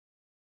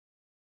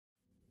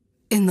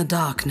In the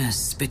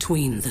darkness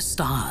between the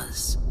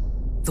stars,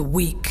 the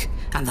weak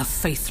and the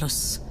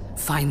faithless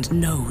find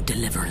no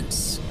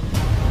deliverance.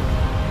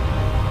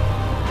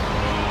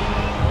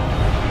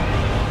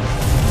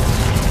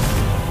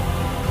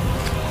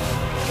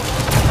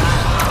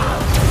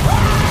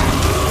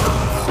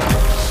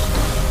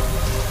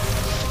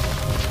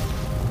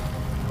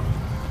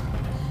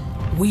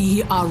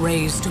 We are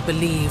raised to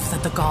believe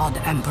that the God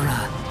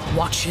Emperor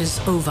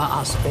watches over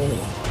us all.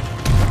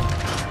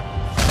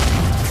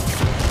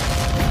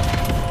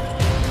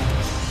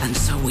 And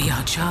so we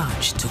are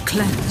charged to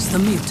cleanse the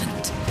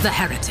mutant, the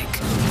heretic,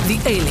 the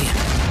alien.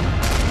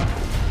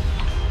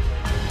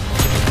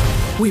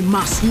 We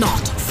must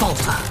not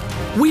falter.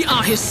 We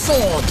are his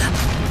sword.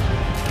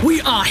 We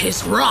are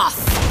his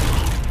wrath.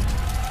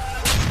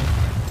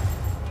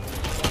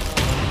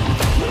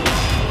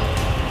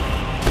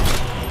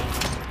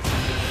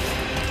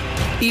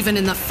 Even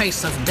in the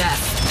face of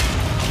death,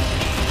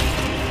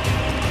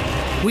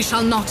 we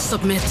shall not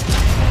submit.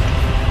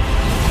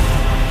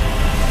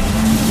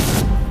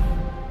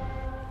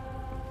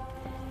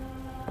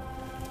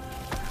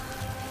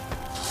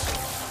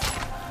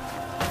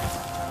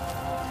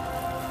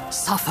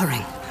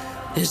 Suffering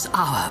is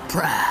our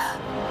prayer.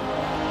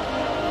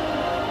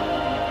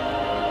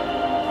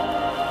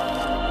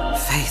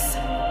 Faith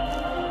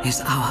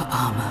is our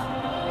armor.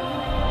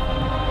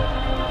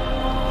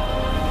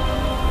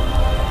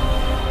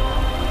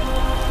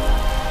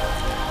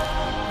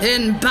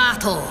 In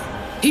battle,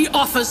 he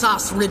offers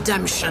us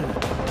redemption.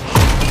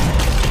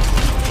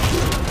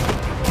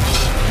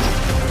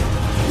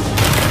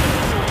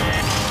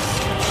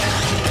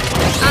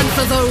 And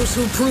for those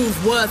who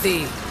prove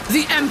worthy,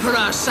 the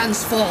Emperor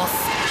sends forth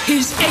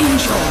his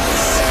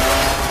angels.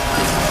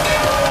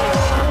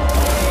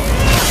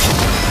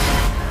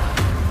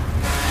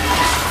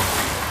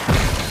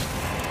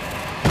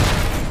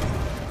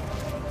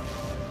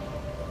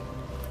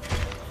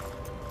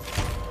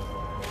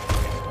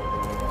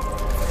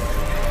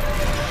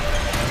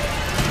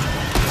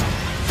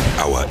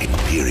 Our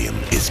Imperium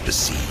is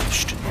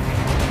besieged.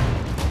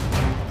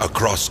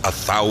 Across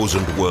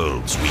 1,000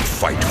 worlds, we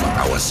fight for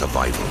our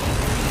survival.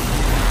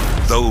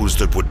 Those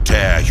that would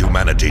tear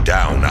humanity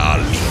down are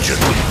legion.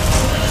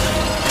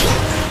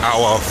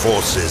 Our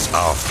forces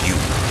are few.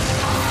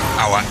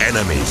 Our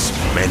enemies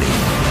many.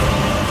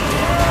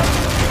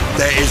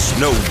 There is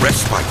no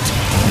respite.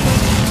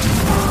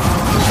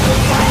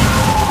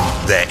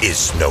 There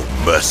is no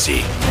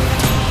mercy.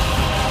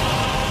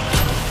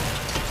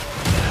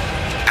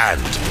 And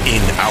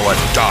in our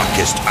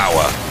darkest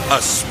hour, a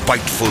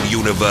spiteful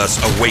universe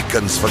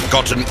awakens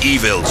forgotten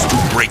evils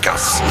to break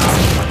us.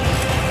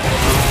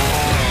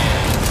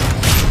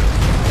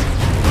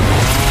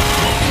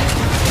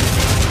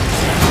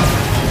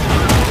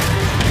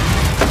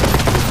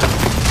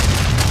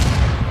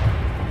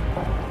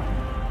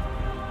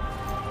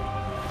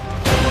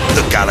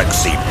 The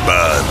galaxy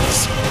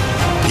burns,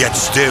 yet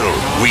still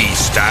we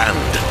stand,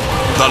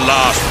 the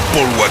last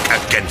bulwark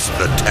against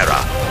the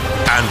terror.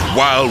 And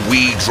while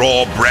we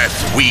draw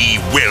breath, we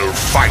will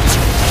fight.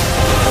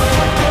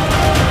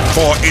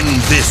 For in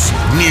this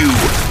new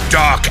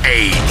dark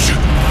age,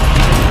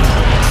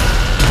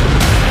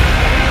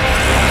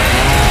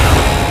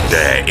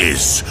 there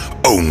is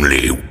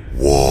only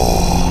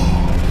war.